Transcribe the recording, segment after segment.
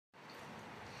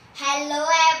Hello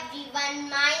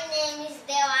everyone, my name is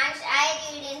Devansh. I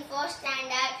read in 4th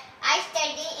standard. I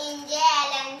study in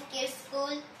JLN Kids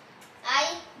School.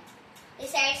 I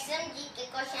recite some GK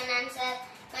question answer.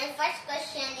 My first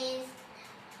question is,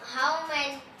 how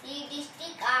many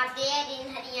districts are there in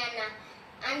Haryana?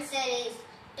 Answer is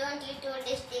 22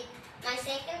 districts. My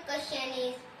second question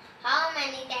is, how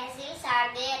many tehsils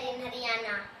are there in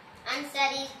Haryana?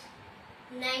 Answer is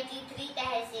 93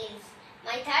 tehsils.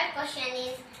 My third question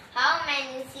is, how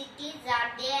many cities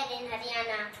are there in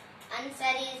Haryana?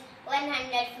 Answer is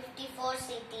 154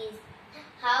 cities.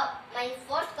 My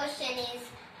fourth question is,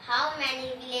 how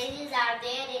many villages are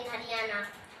there in Haryana?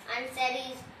 Answer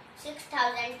is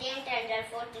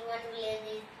 6,841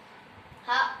 villages.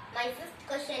 My fifth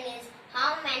question is,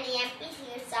 how many MP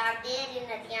seats are there in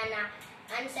Haryana?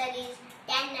 Answer is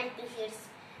 10 MP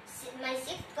seats. My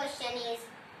sixth question is,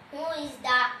 who is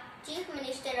the Chief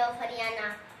Minister of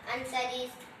Haryana? Answer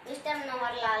is Mr.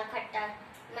 Mannohar Lal Khattar.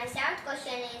 My seventh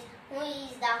question is, who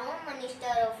is the Home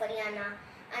Minister of Haryana?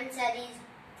 Answer is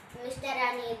Mr.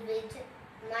 Ranil Vij.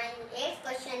 My eighth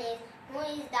question is, who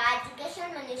is the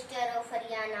Education Minister of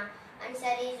Haryana?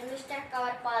 Answer is Mr.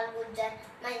 Kanwarpal Gurjar.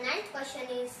 My ninth question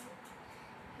is,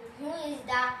 who is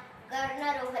the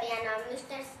Governor of Haryana?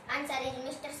 Answer is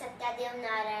Mr. Satyadev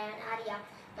Narayan Arya.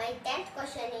 My 10th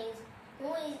question is,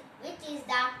 which is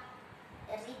the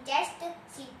richest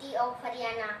city of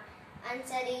Haryana?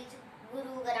 Answer is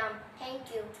Gurugram. Thank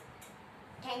you.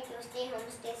 Stay home,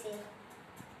 stay safe.